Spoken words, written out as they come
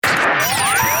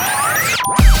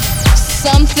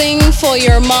something for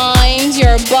your mind,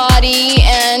 your body,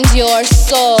 and your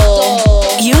soul.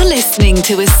 You're listening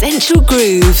to Essential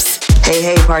Grooves.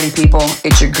 Hey, party people,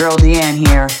 it's your girl Deanne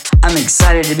here. I'm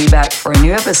excited to be back for a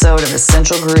new episode of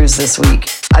Essential Grooves this week.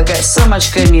 I've got so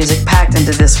much good music packed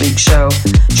into this week's show.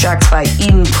 Tracks by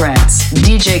Eden Prince,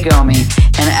 DJ Gomi,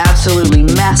 and absolutely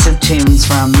massive tunes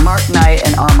from Mark Knight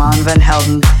and Armand Van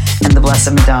Helden and the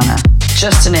Blessed Madonna,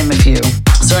 just to name a few.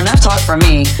 So enough talk from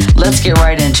me, let's get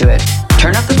right into it.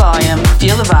 Turn up the volume,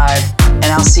 feel the vibe, and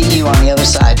I'll see you on the other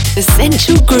side.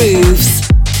 Essential Grooves.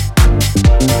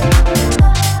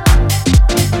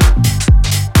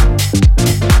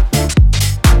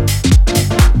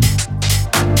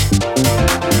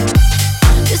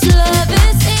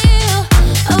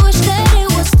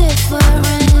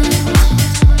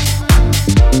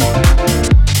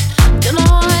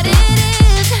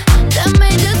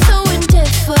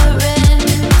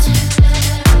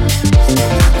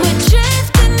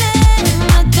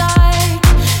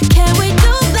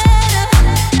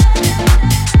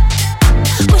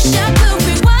 Wish I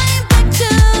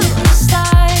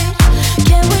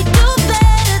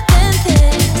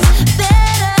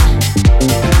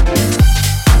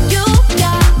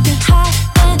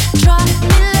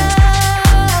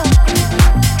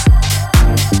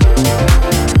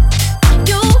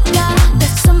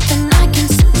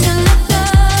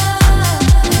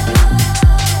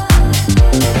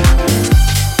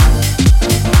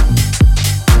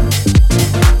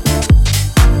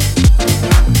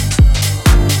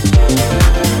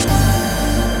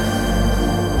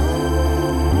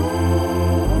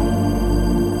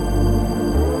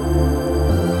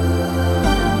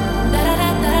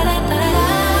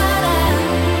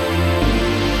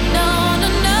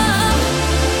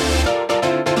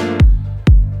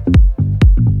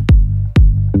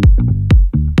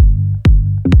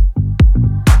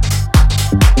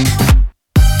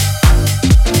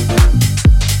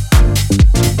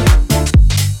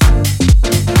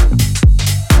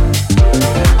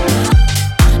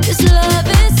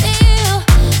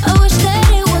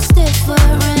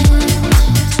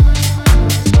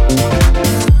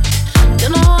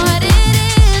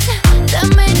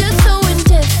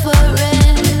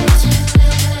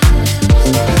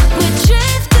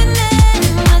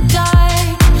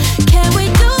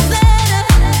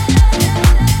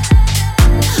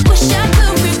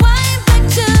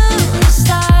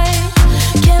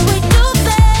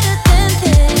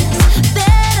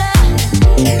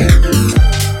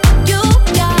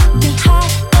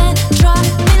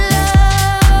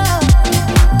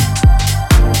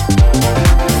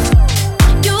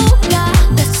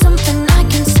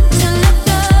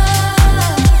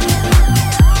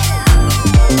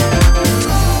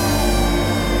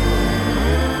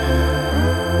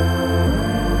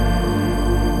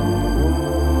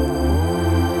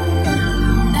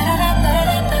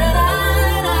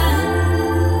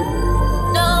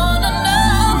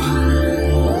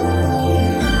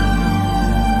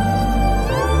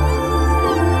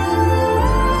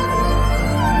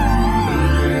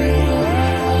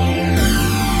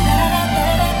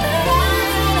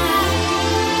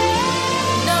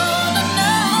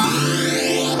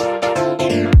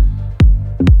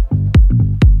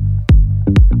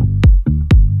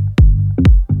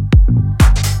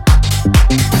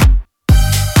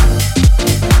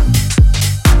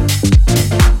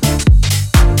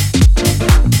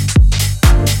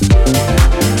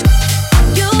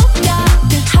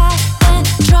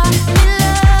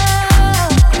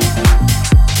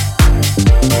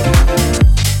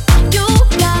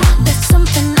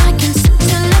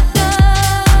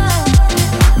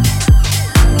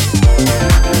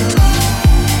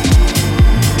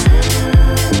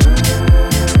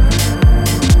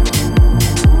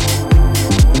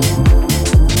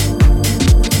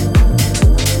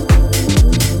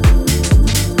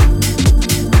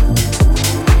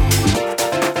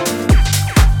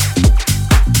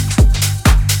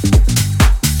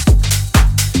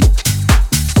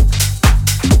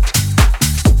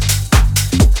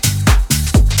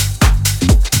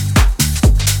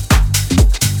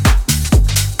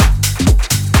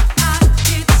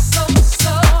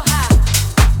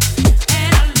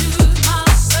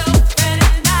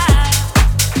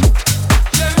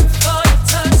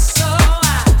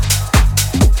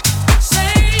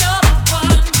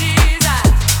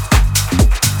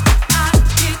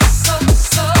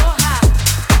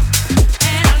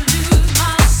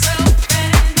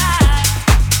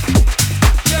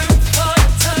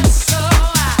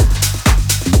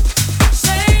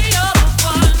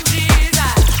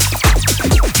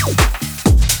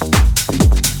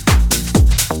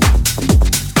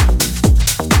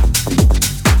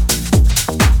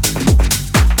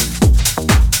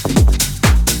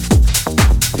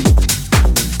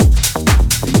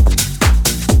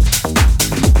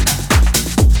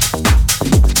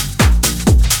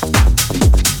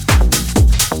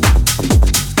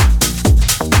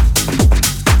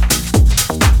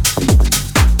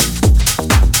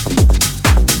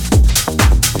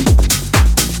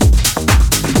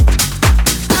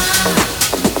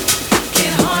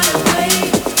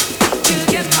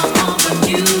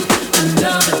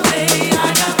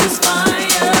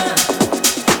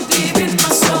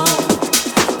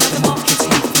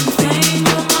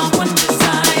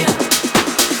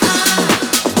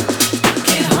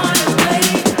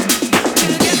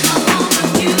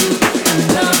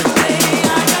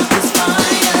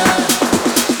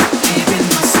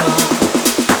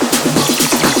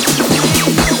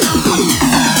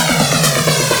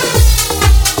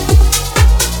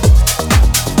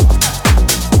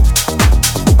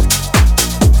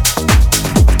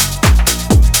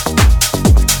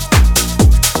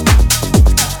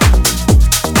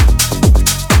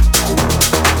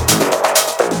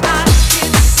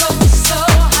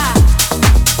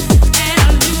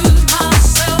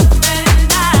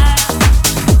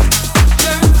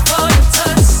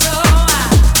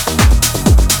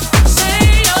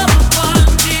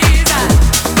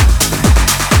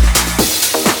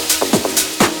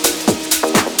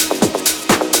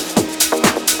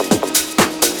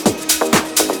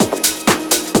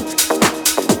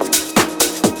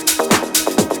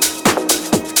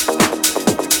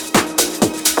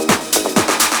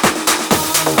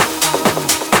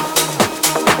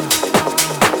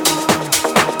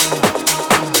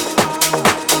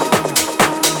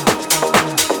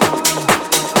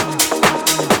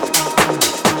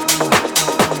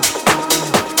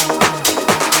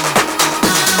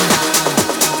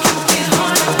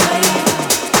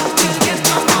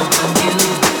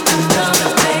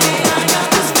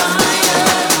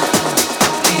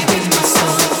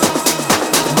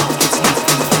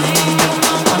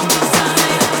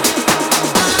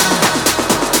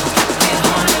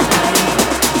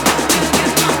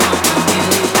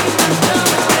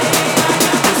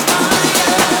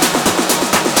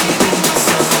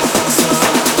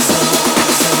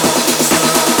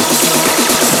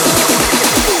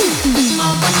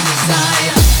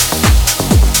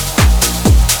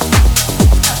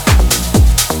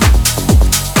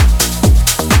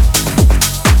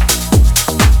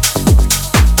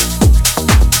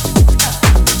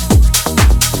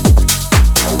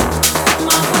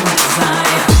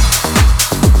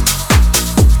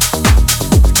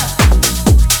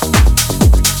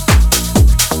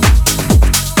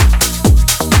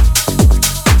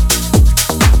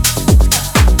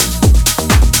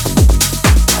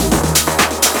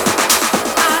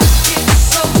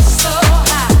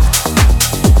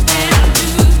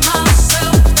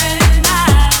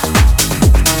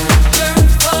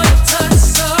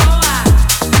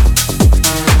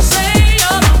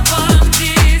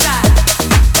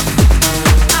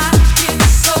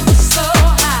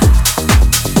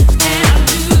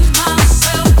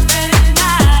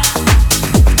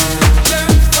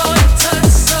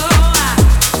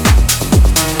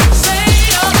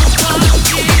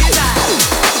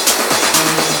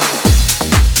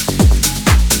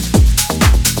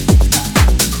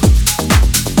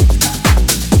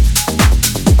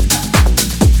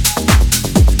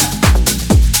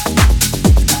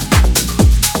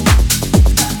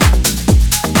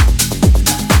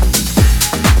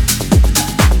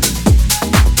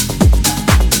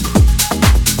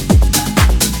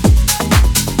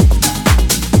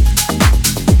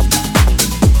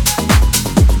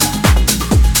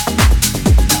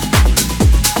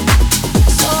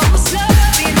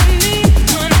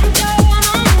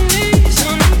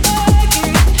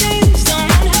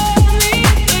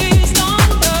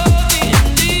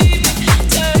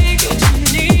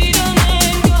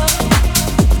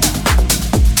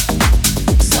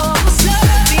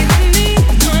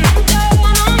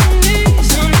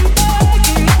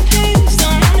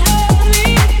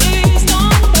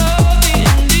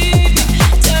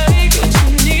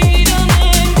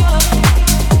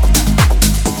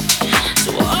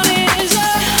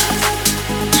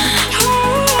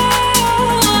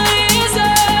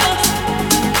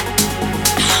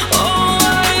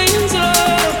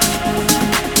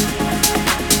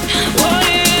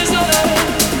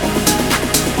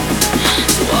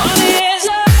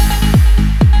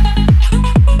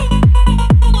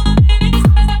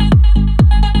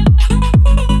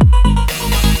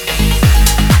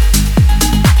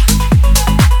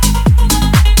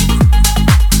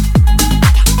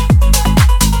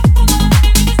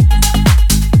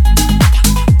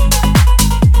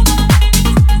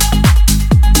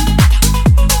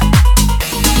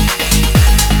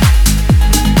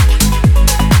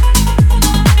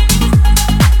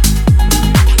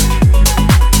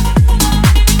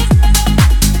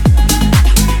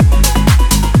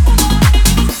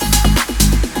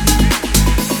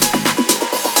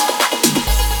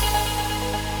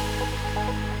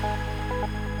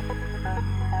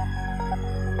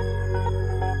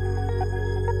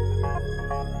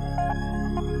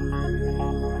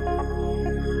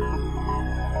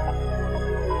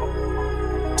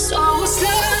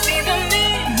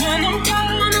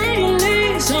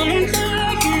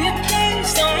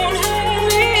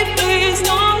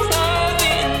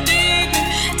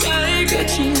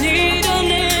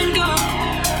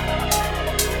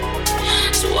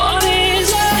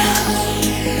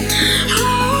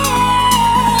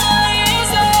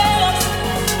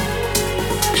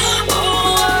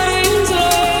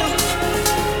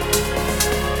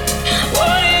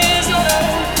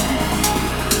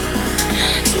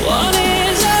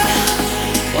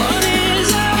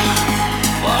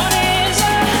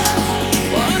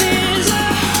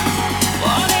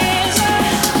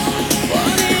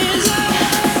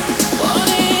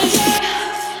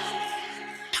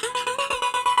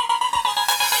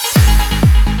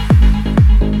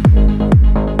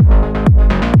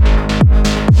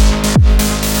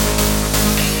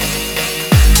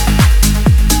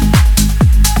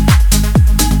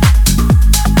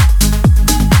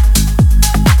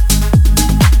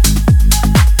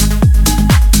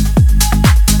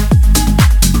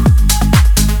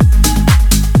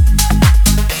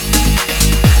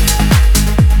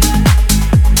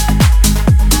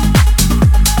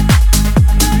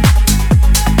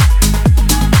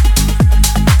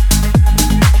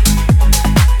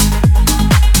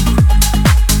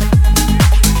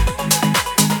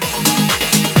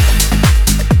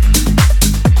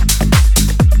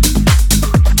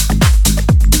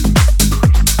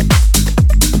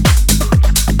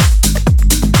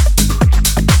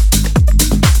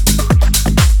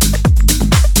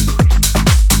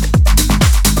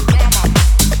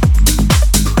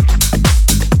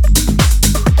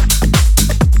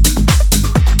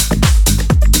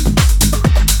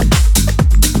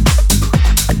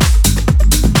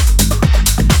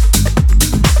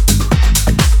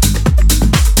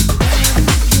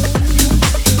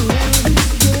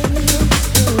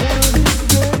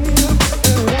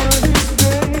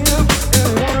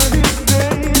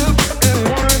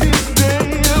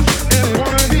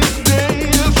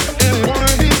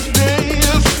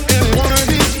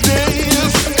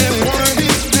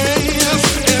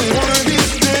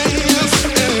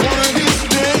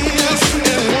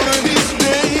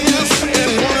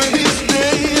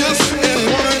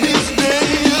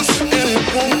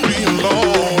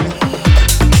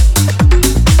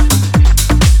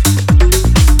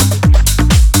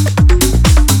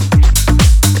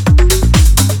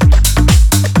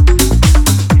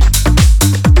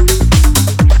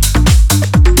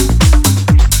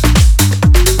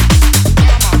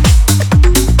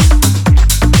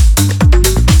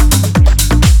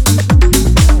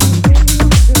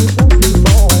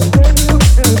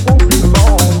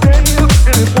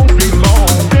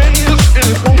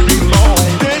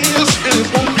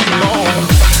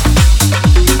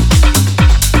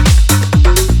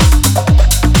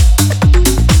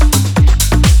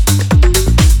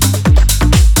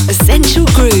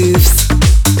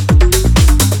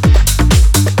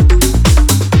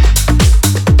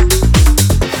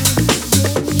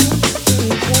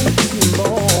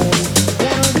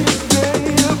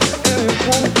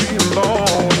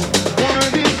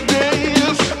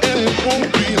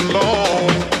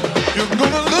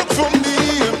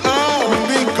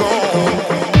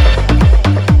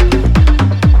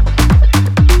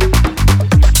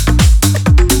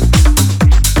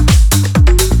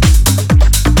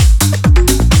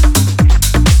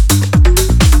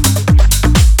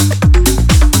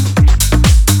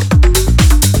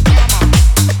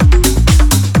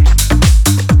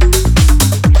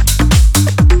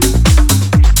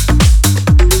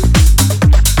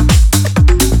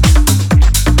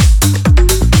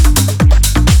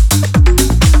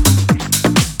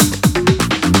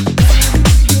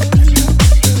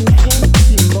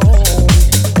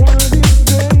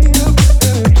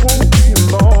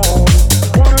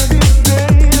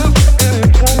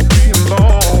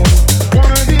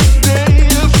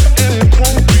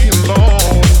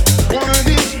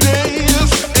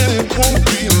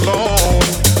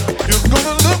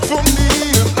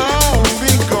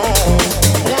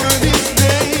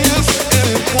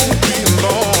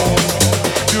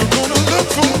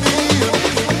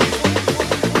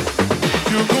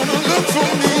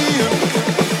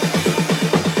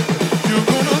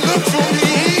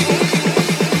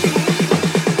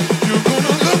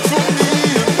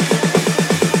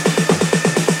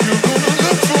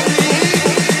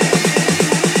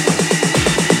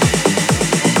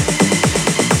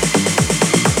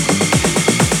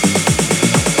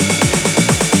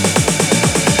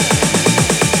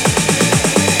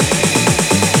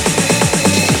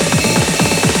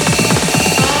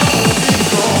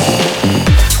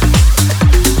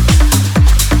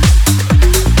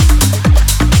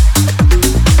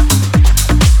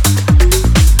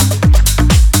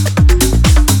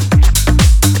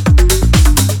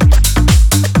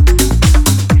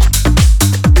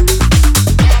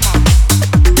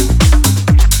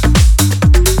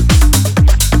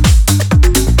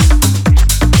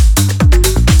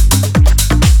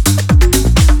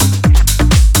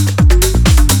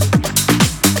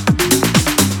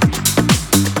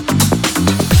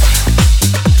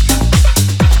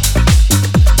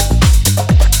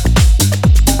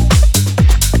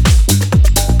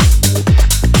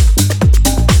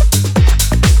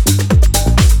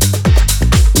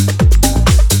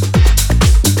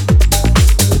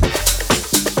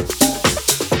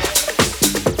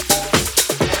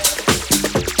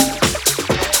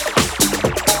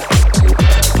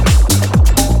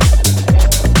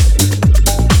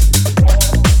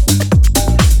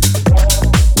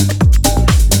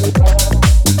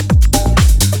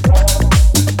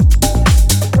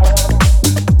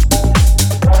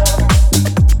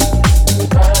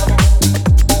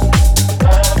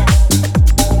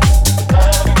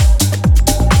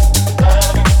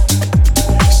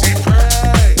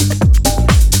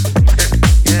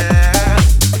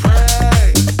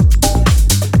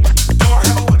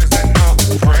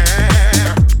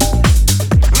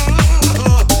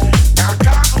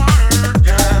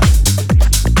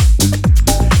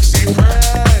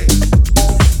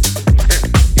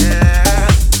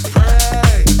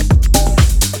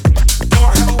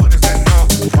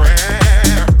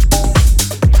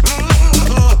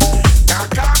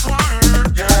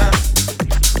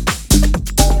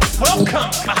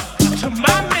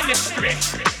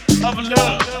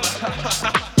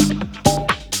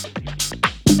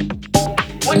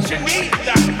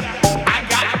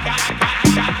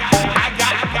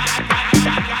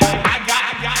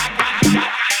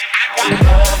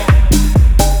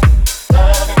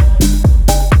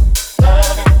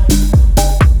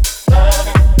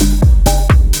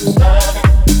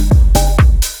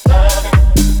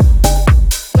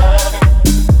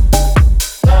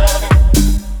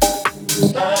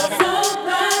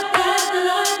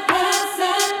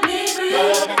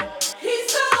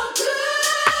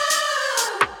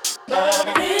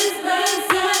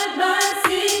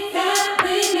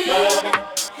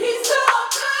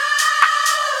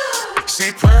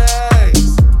see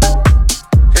praise.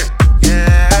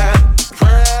 Yeah,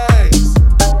 praise.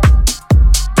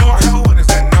 Doing hell when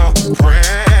it's in no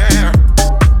prayer.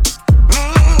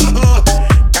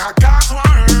 Got God's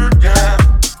word, yeah.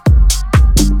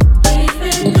 He's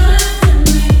been good to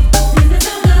me. He's been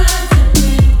so good to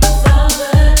me. So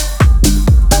good.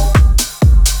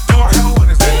 Doing hell when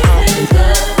it's in no. He's been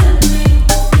good to me.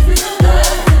 He's been so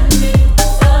good to me.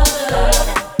 So good.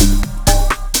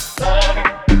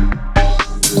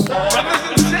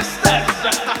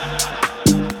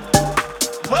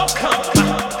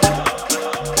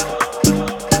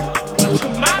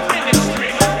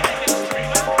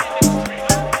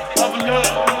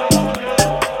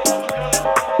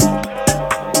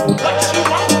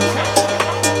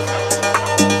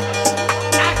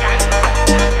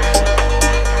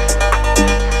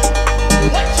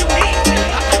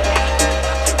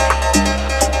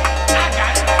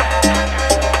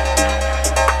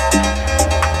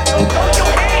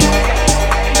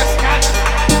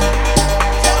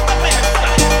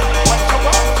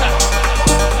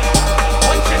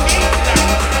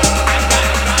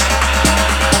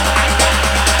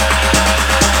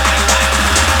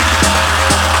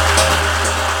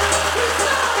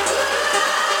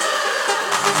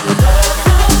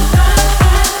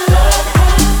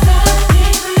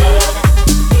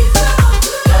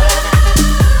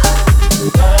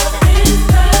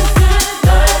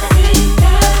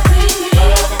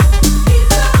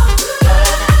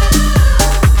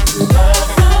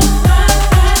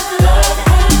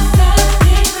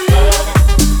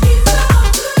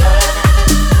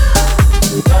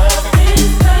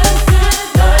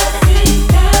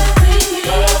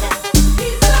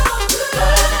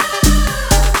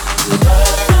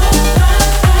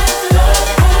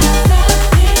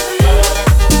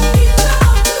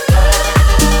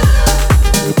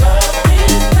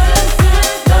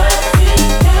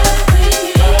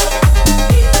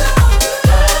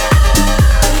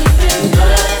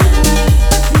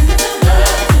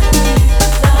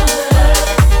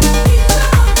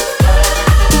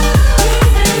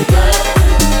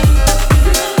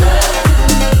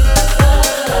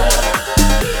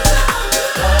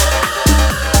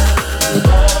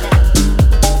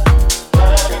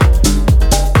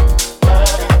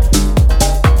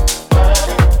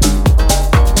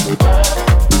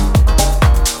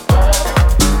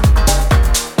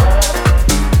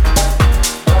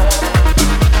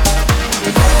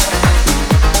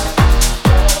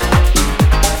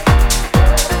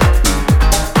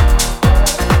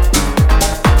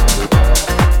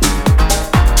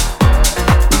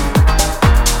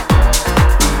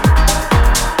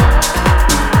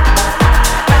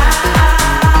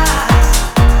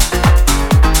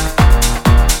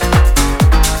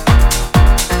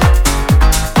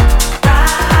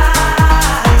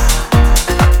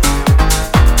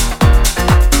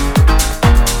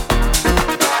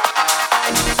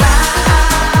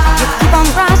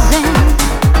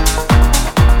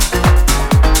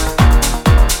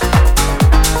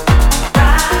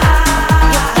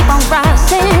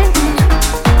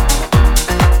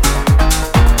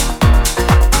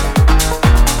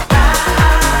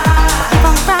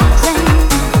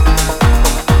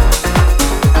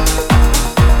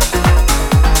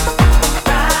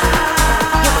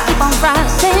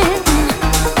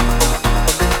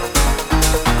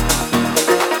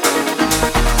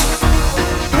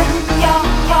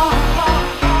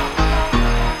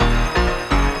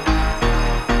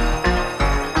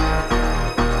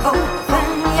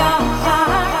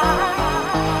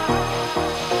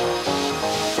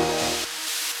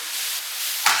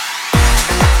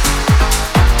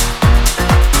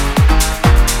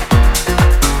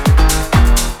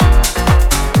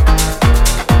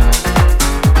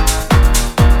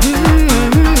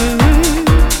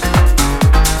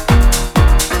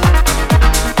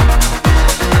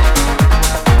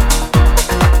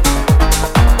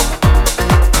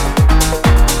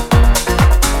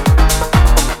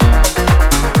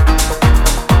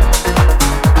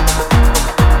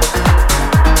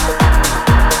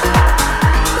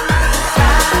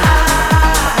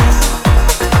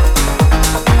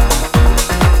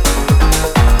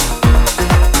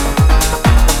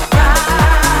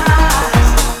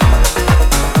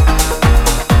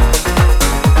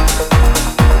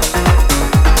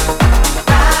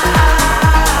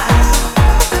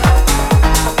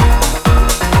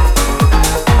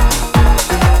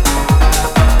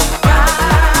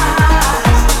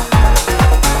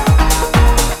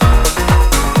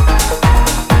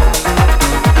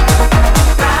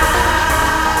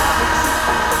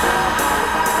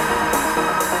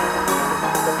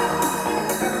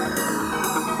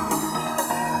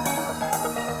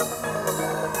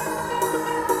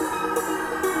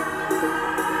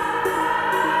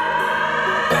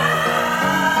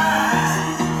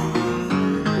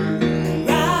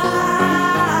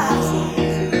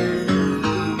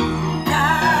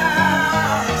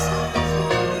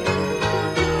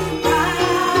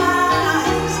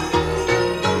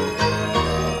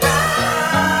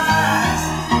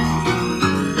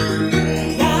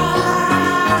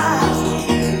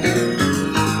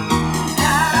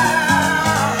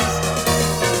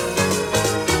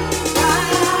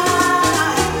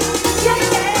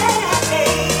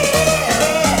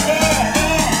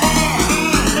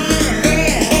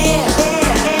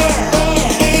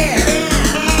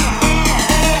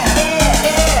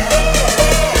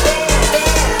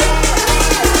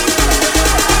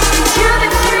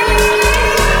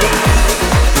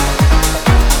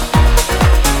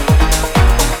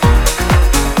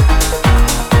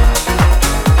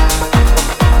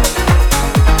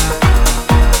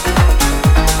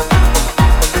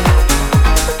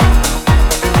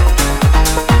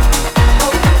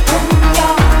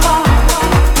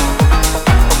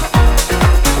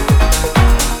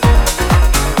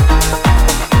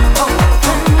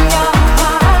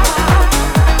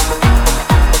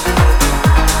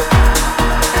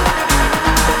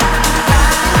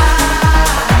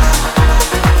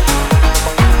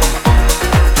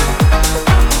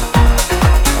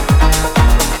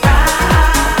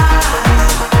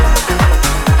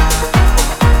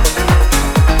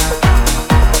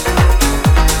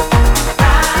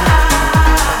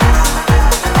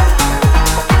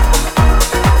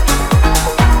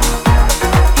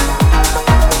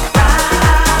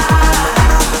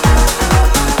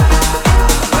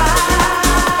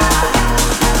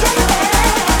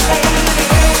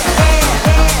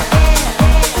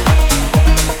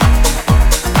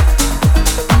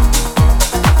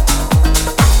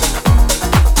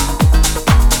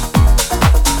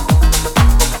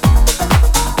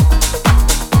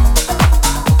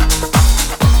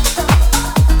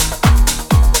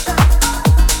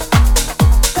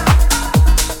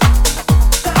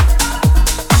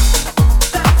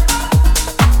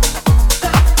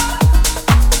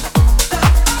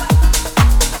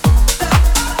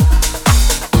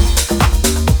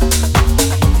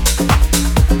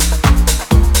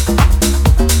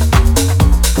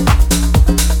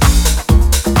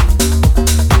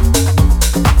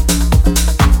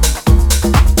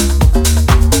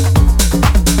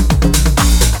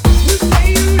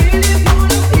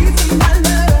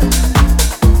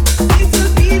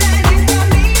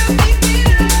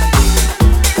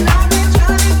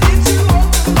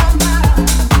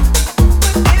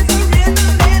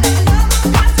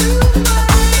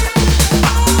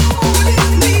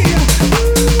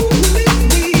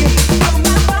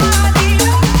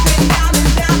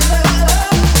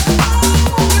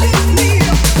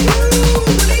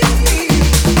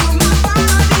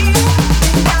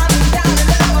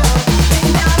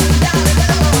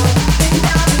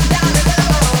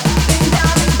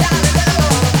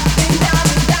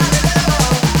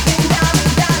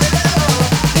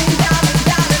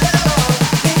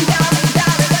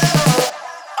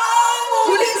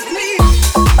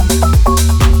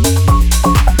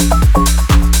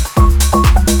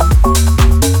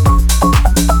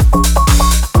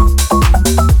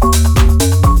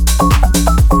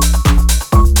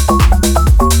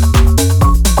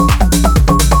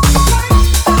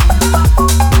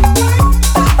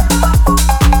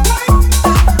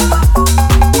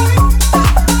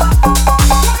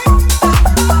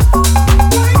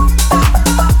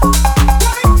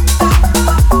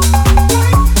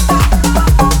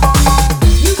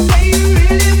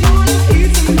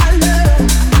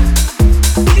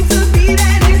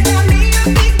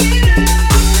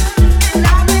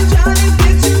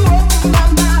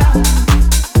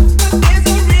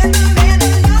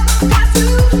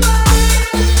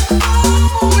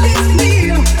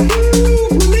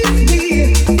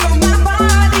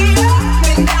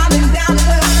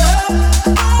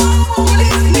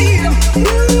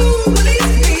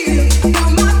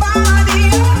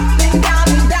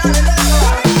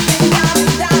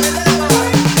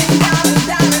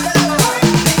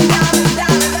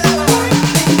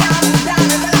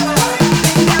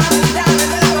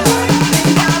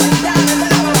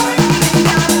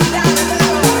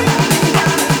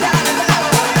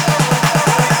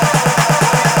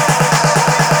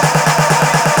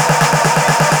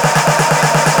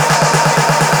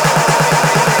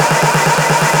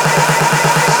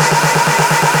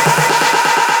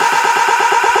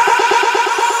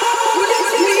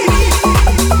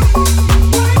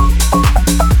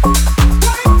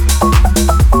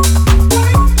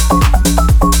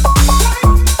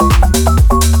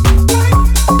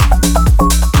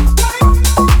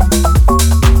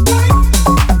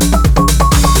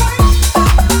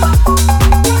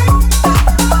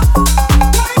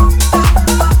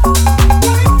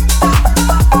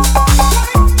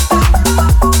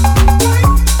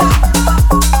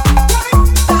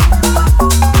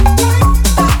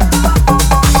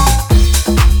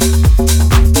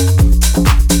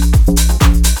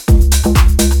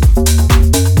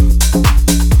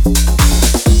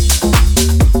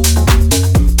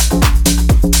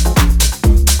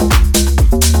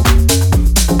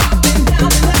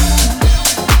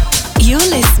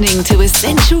 listening to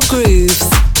Essential Grooves.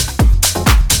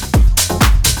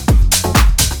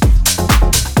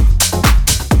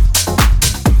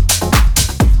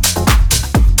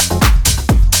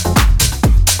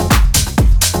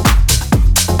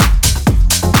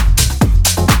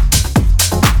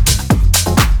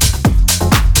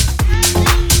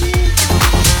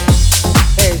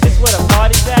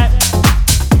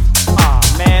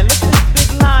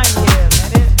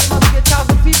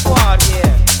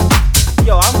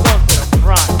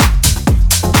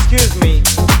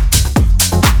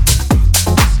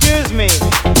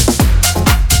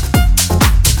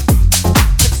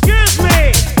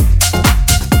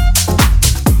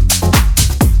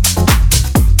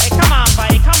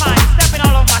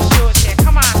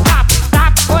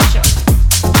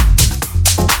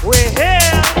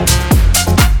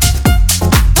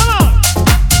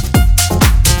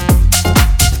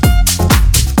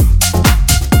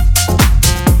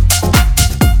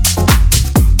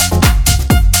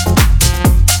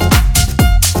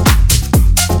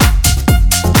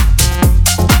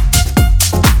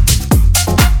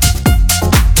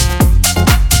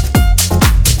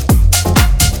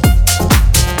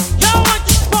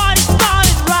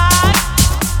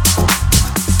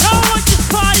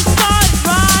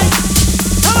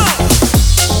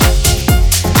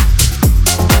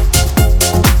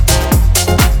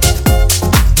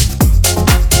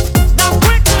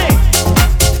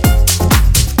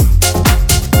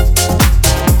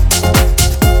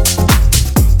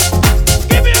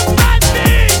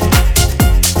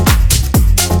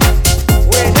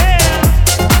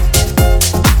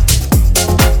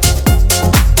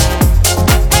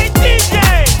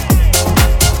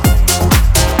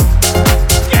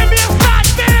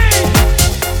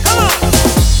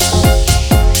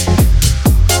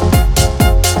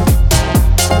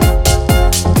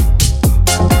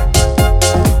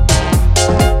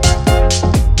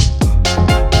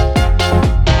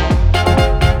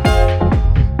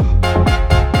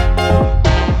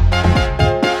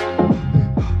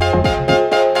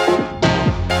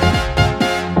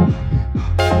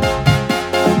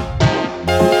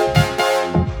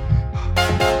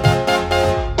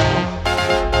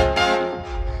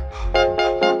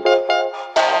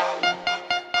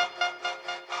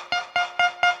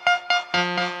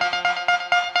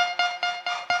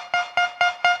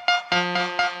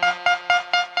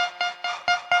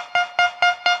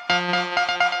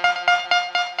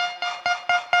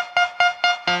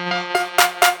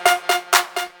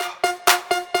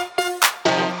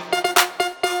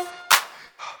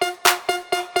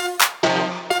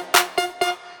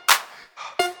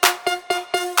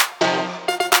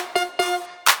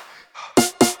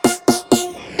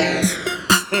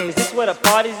 Is this where the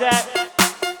party's at?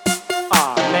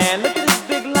 Aw, man, look at this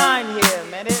big line here,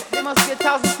 man. There must be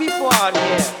 1,000 people out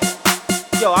here.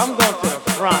 Yo, I'm going to the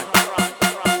front.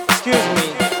 Excuse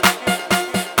me.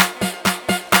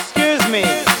 Excuse me.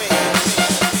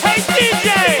 Hey, DJ!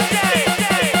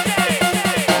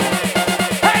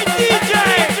 Hey, DJ!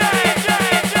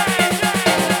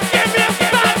 Give me a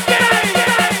fat beat!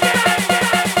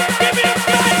 Give me a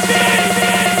fat beat!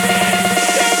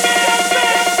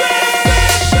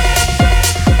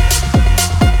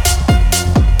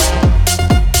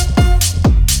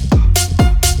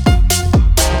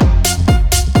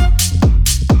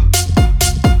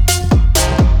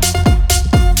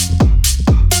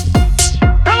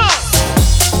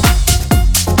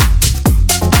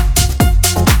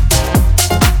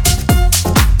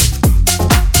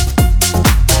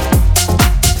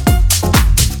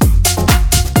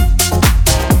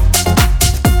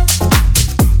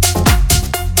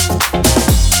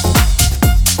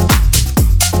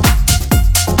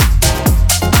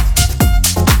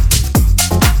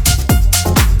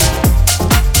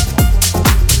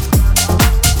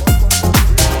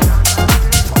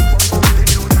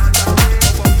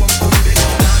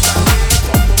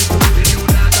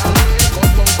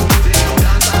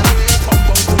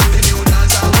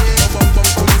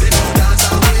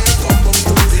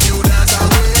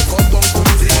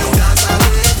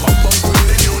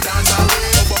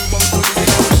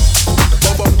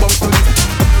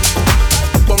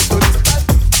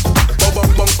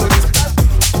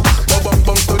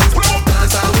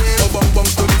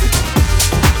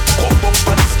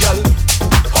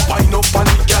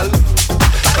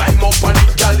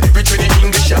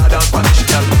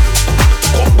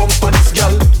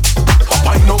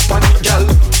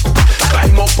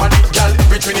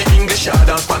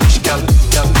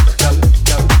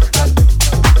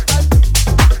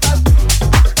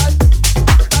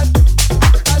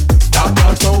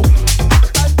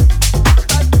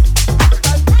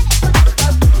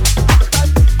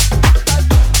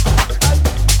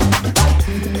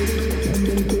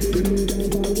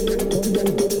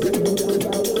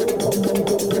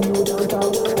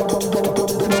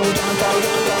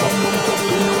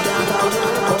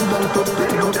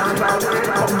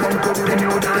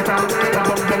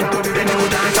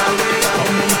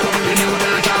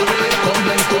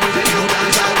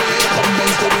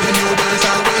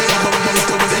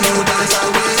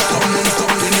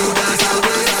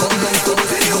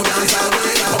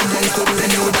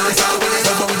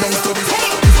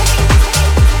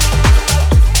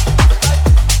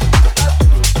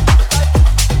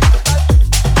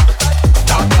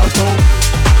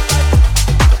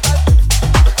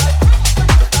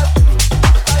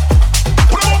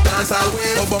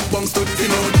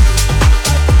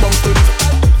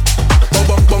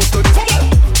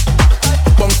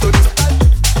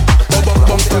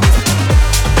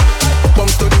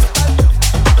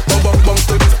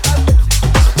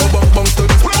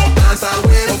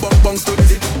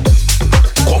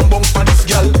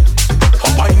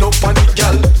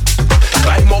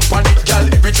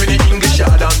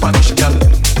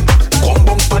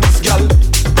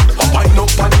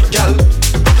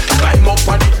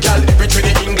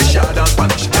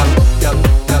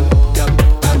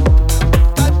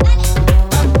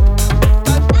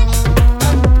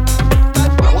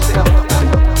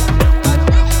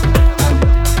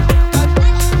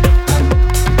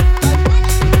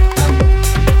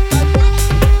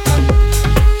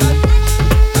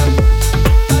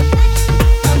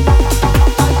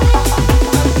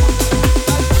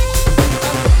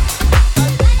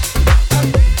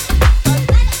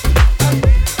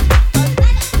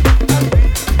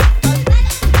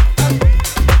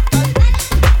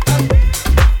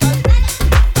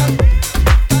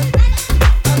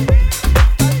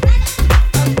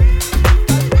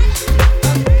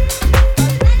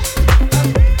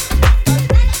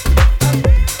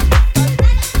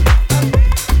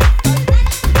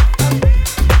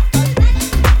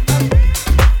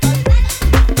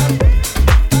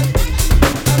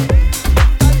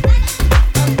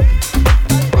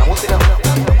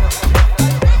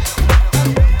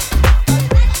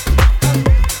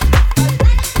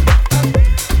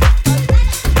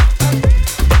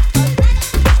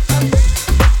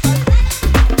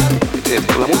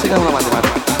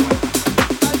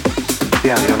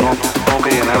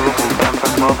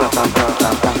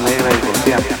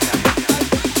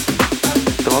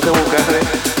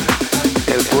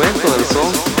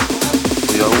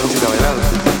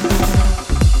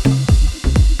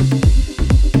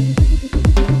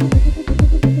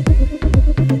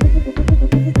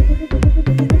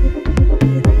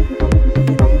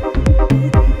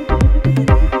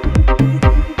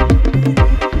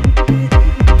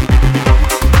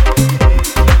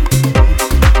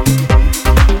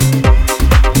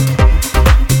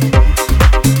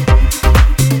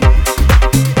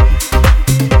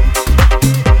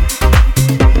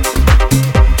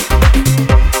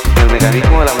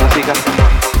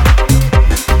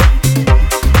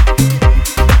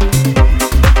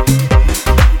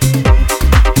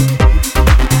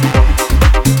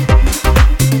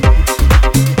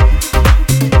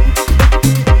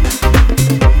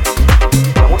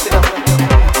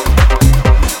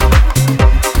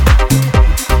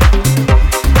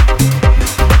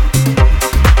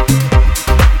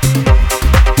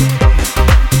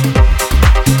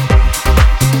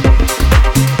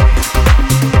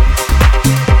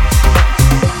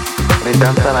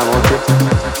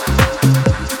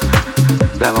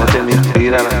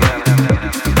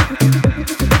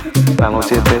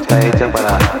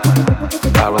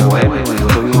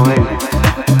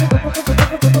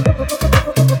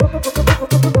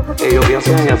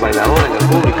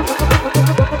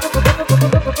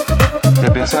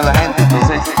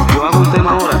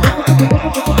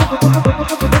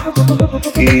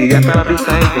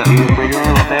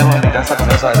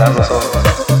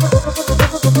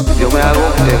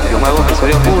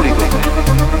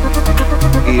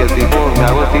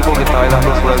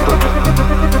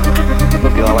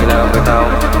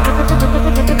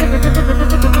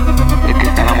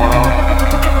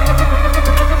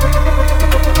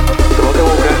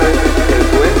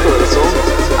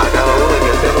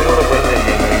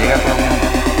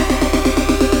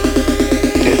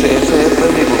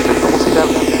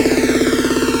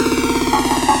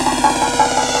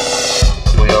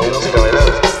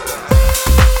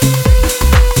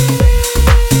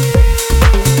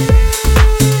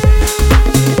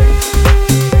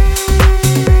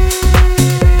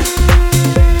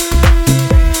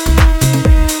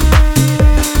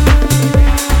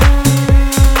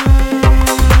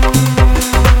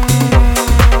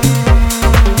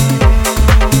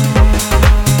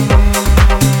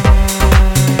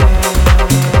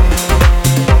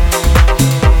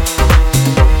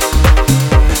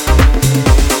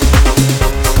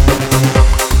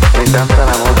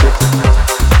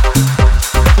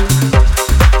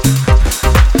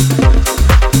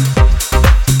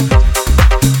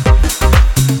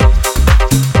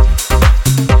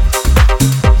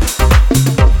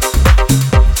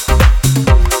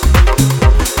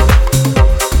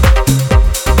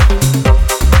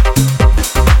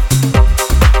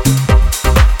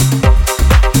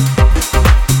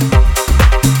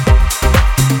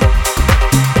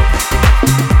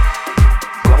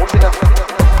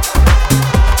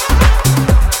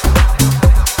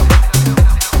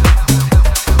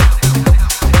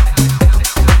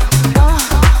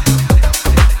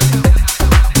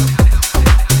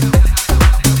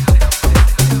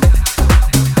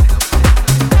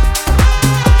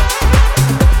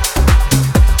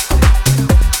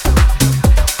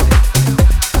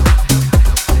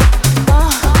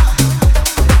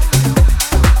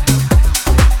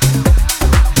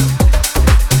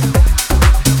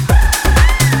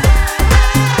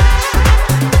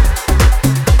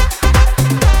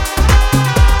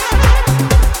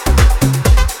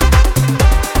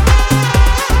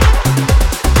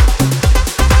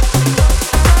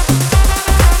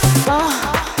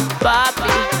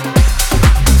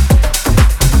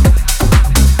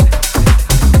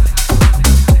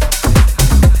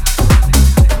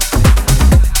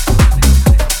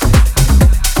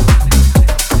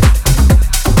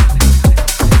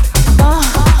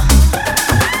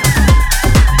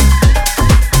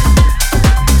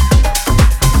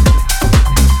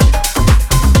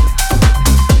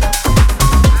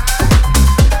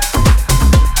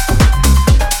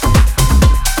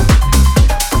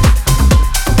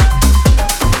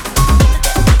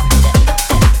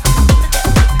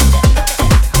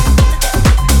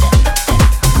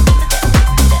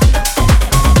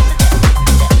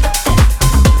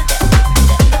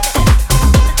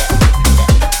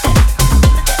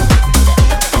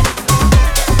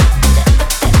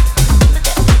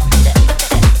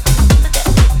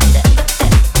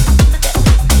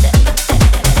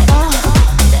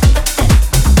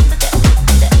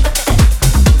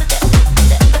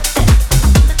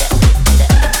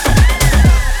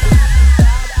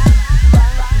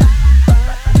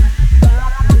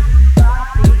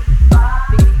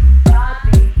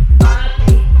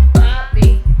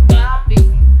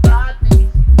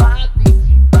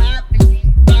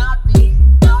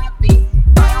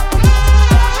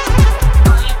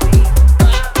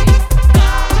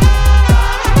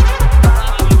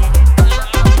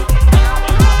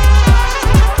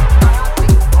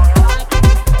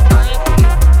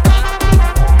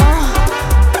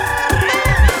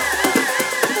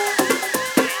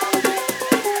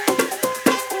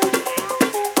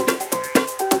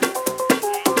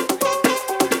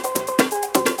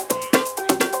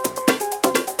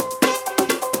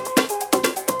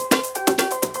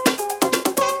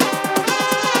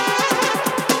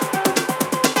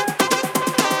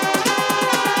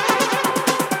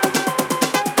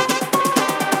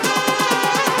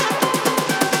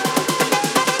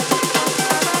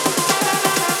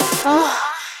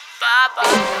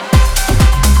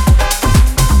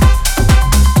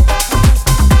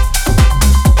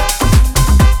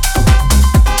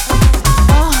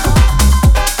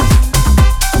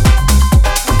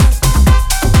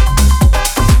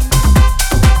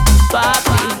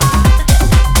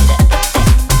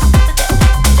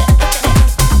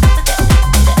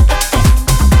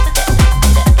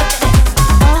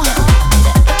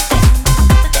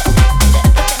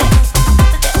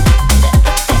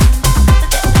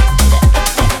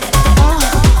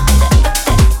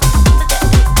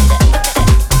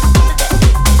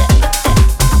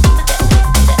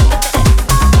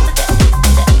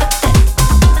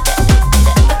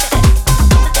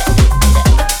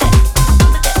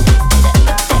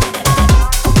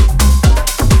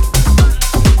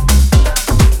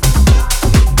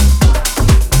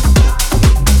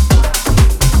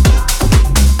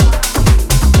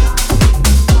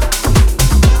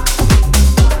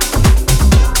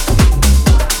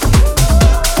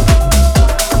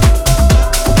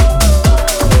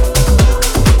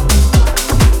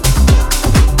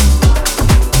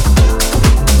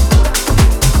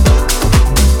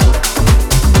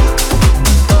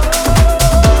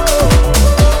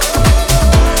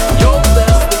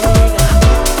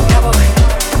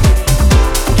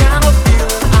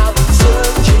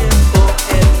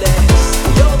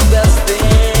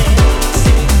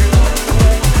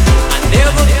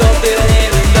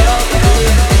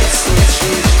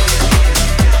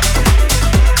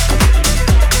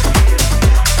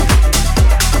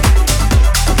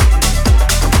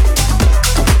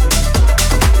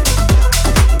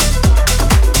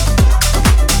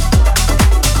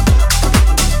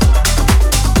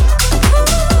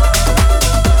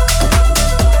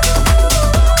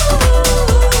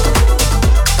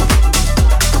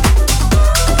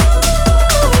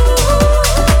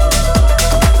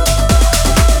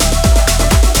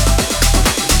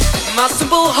 My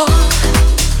simple heart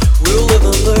will live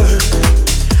and learn.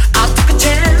 I took a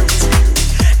chance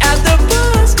at the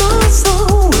price my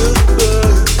soul will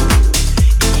burn.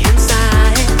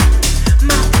 Inside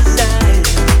my desire,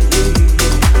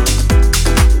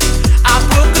 I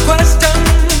put the question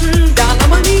down on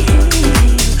my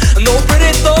knees. No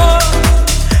pretty thought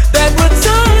that would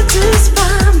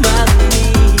satisfy my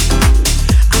need.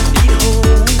 I need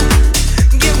home,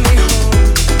 give me home,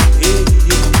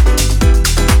 yeah.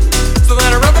 So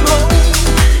that I run them home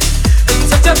in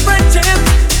such a friendship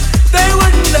they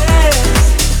wouldn't last.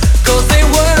 'Cause they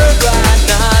were right,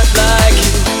 not like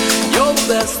you. You're the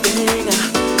best thing I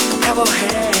ever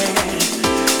had.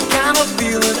 Kind of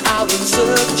feeling I've been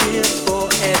searching for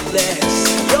at last.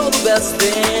 You're the best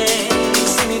thing,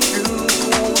 see me through.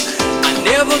 I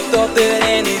never thought that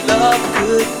any love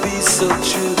could be so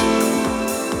true.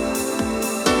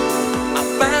 I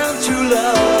found true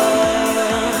love.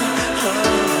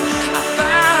 I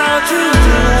found true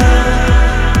love.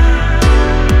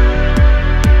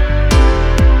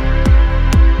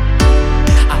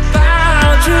 I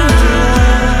found true love.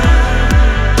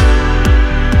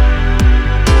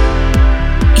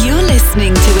 You're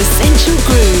listening to Essential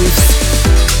Grooves.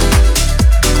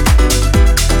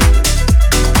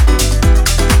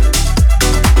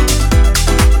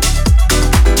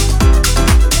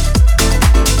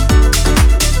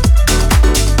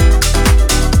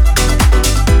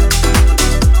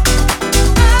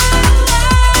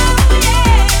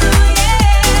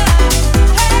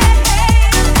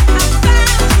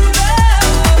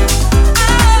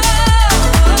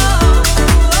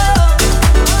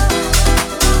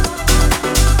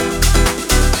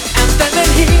 I'm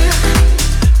standing here,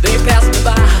 they passed me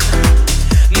by.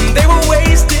 They were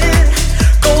wasted,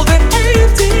 cold and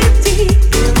empty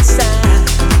deep inside.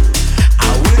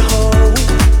 I would hope,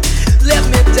 let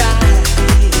me die.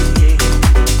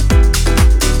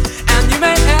 And you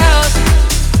may ask,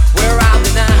 where are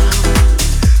they now?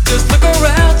 Just look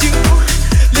around you,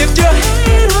 lift your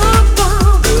head up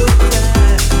on the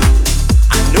crowd.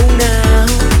 I know now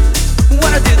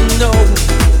what I didn't know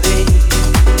then.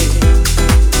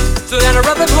 So then I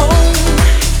brought them home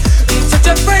in such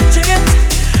a friendship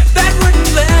that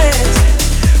wouldn't last.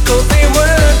 'Cause they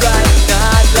weren't right,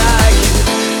 not like you.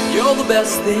 You're the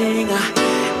best thing I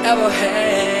ever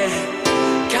had.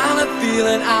 Kind of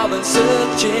feeling I've been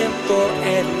searching for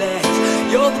at last.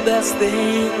 You're the best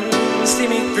thing, see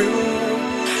me through.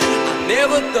 I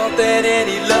never thought that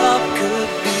any love could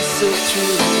be so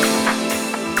true.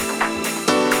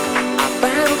 I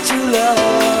found true love.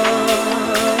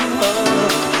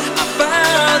 I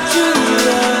found true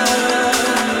love.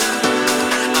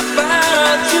 I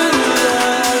found true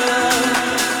love.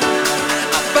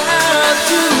 I found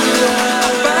true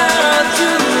love. I found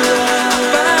true love. I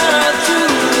found true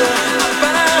love. I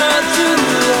found true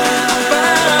love. I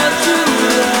found true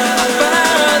love. I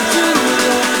found true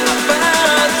love. I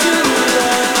found true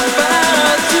love. I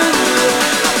found true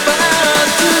love. I found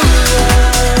true love.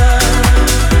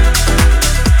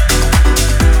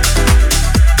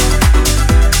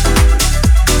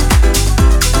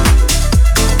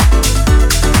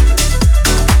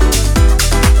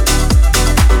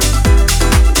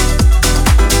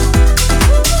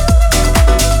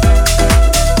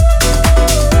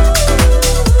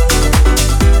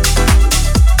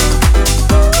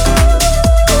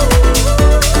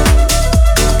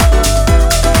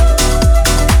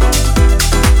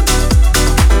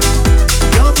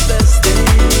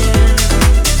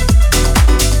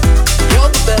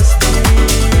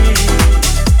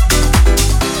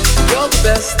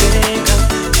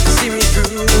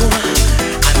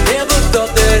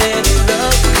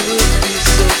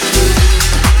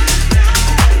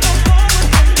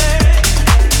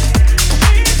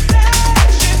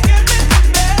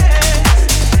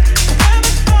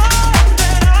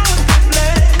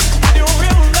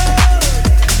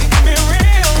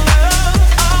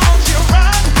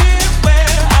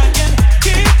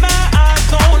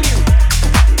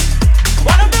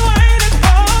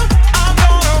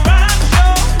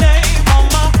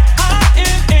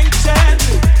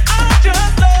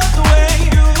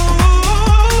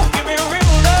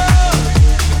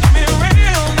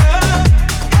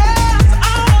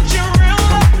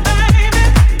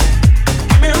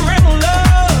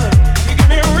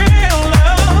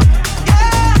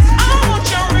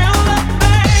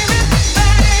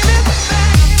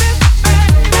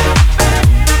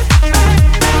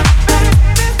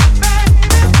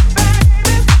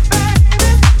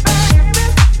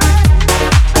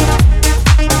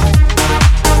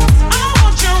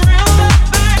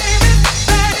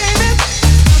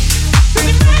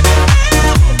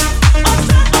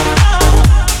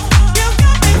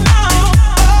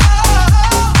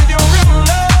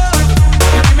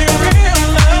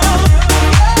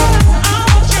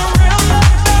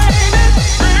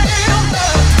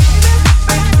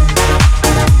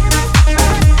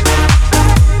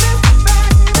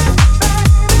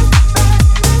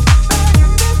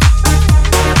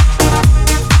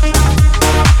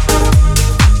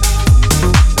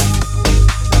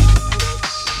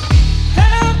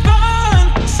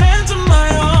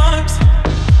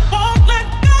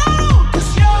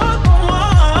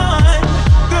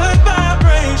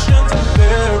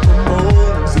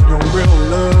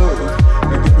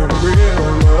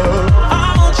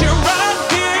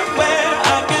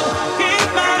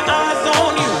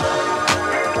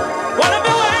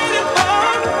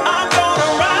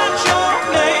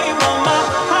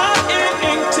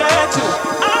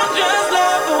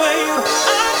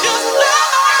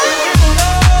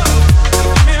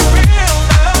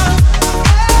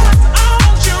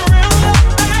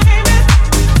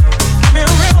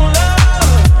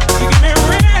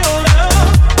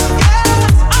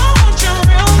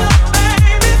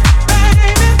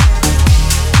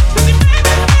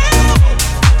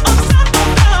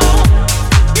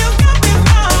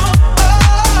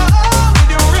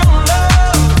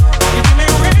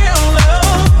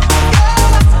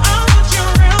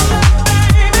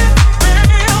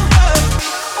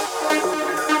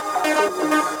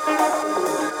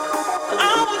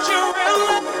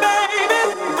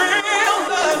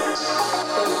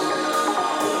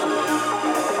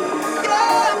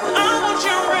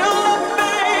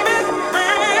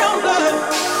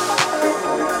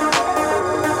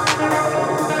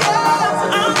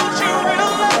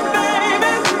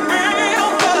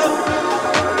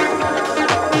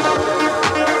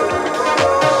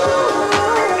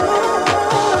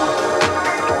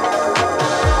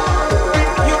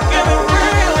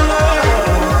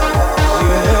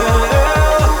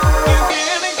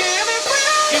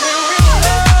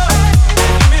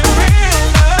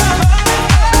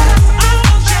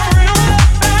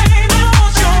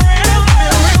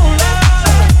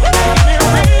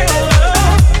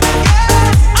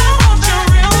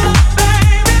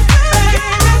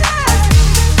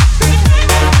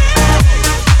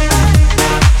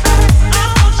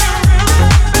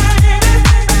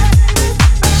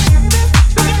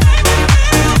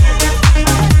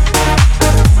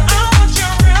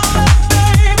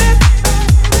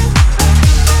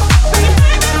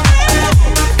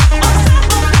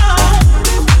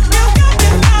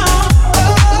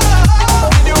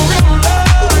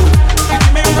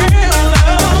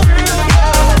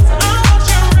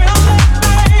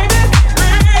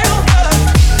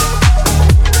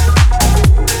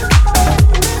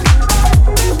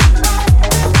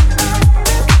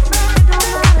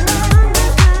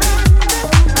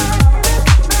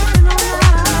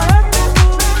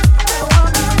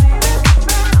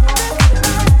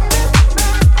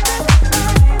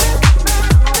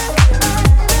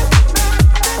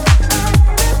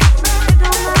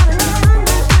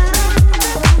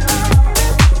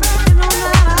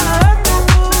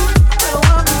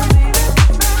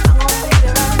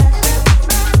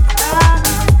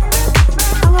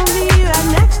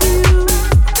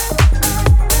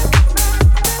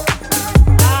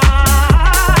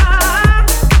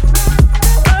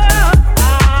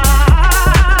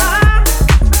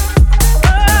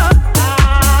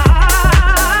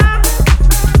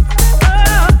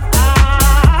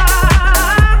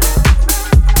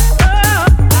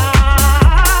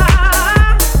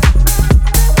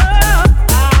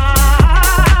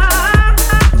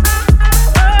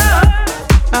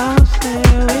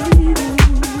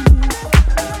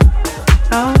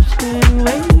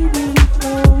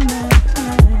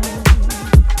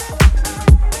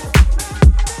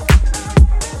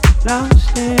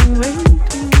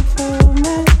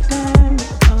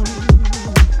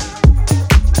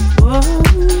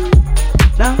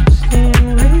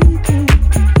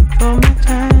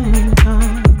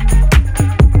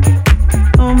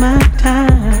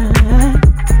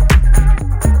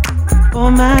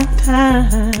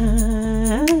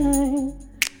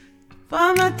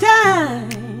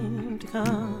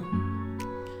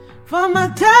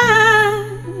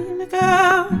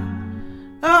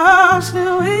 I'm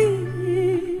still waiting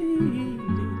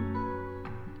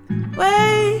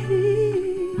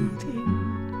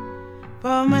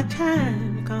for my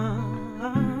time to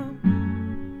come,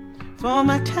 for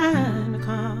my time to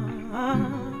come,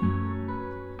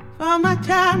 for my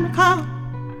time to come,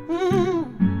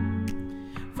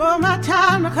 for my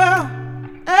time to come.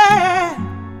 Hey,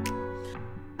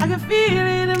 I can feel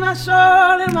it in my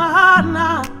soul, in my heart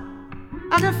now.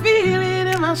 I can feel it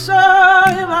in my soul,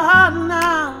 in my heart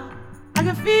now. I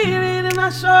can feel it in my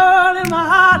soul, in my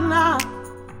heart now.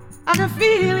 I can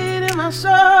feel it in my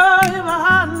soul, in my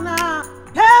heart now.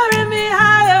 Carry me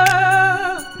higher,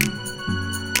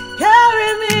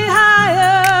 carry me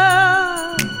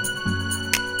higher,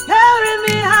 carry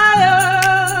me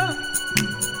higher,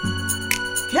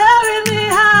 carry me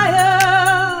higher,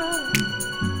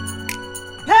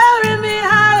 carry me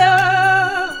higher,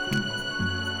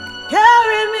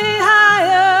 carry me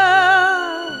higher,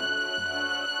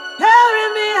 carry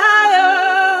me higher,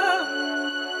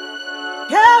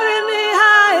 carry me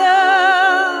higher.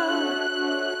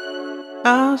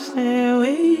 I'll stay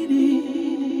waiting.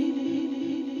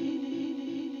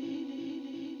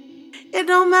 It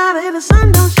don't matter if the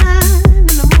sun don't shine and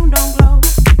the moon don't glow.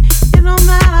 It don't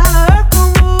matter how the earth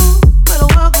gon' move, where the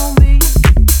world gon' be.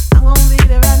 I'm gon' be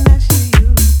there right next to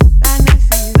you, right next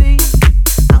to you.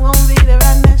 I'm gon' be there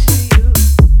right next to you,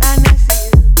 right next to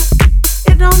you.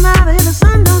 It don't matter if the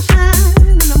sun don't shine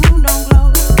and the moon don't glow.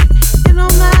 It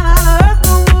don't matter how the earth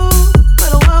gon' move,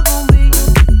 where the world gon' be.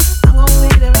 I'm gon' be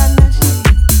there right next to you.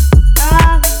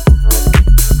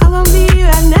 I'm gon' be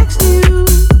right next to you.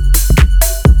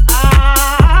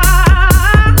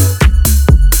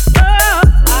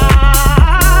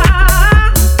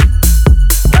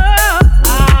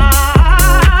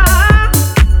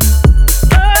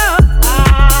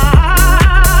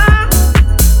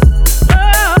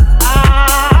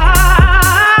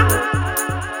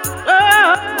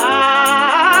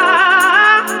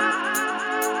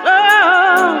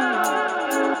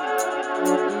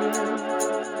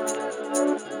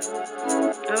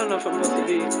 I don't know if I'm supposed to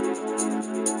be.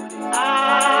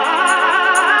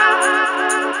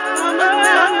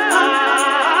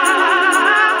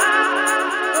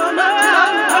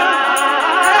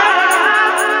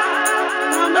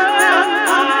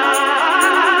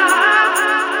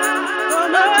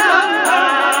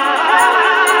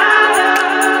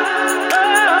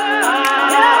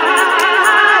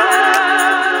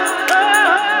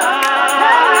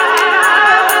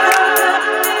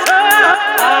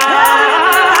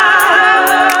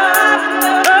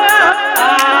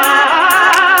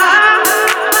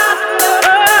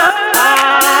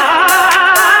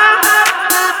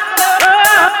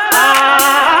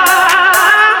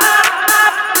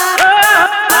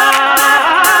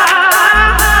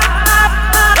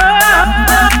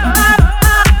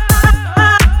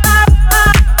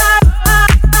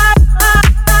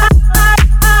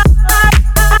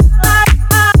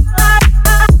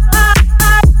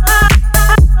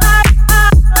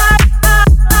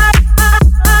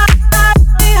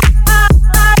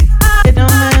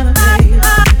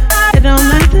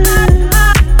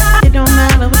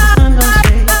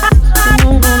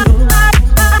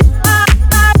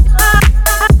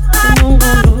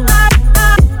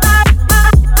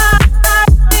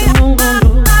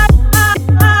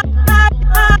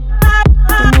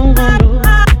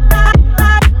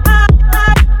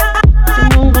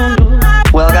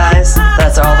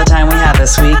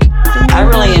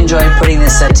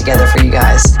 Together for you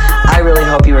guys. I really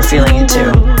hope you were feeling it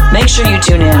too. Make sure you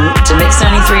tune in to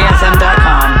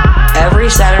mix93fm.com every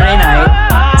Saturday night,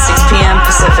 6 p.m.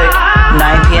 Pacific,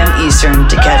 9 p.m. Eastern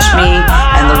to catch me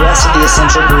and the rest of the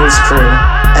Essential Grooves crew.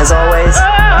 As always,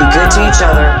 be good to each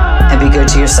other and be good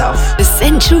to yourself.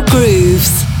 Essential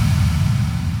Grooves.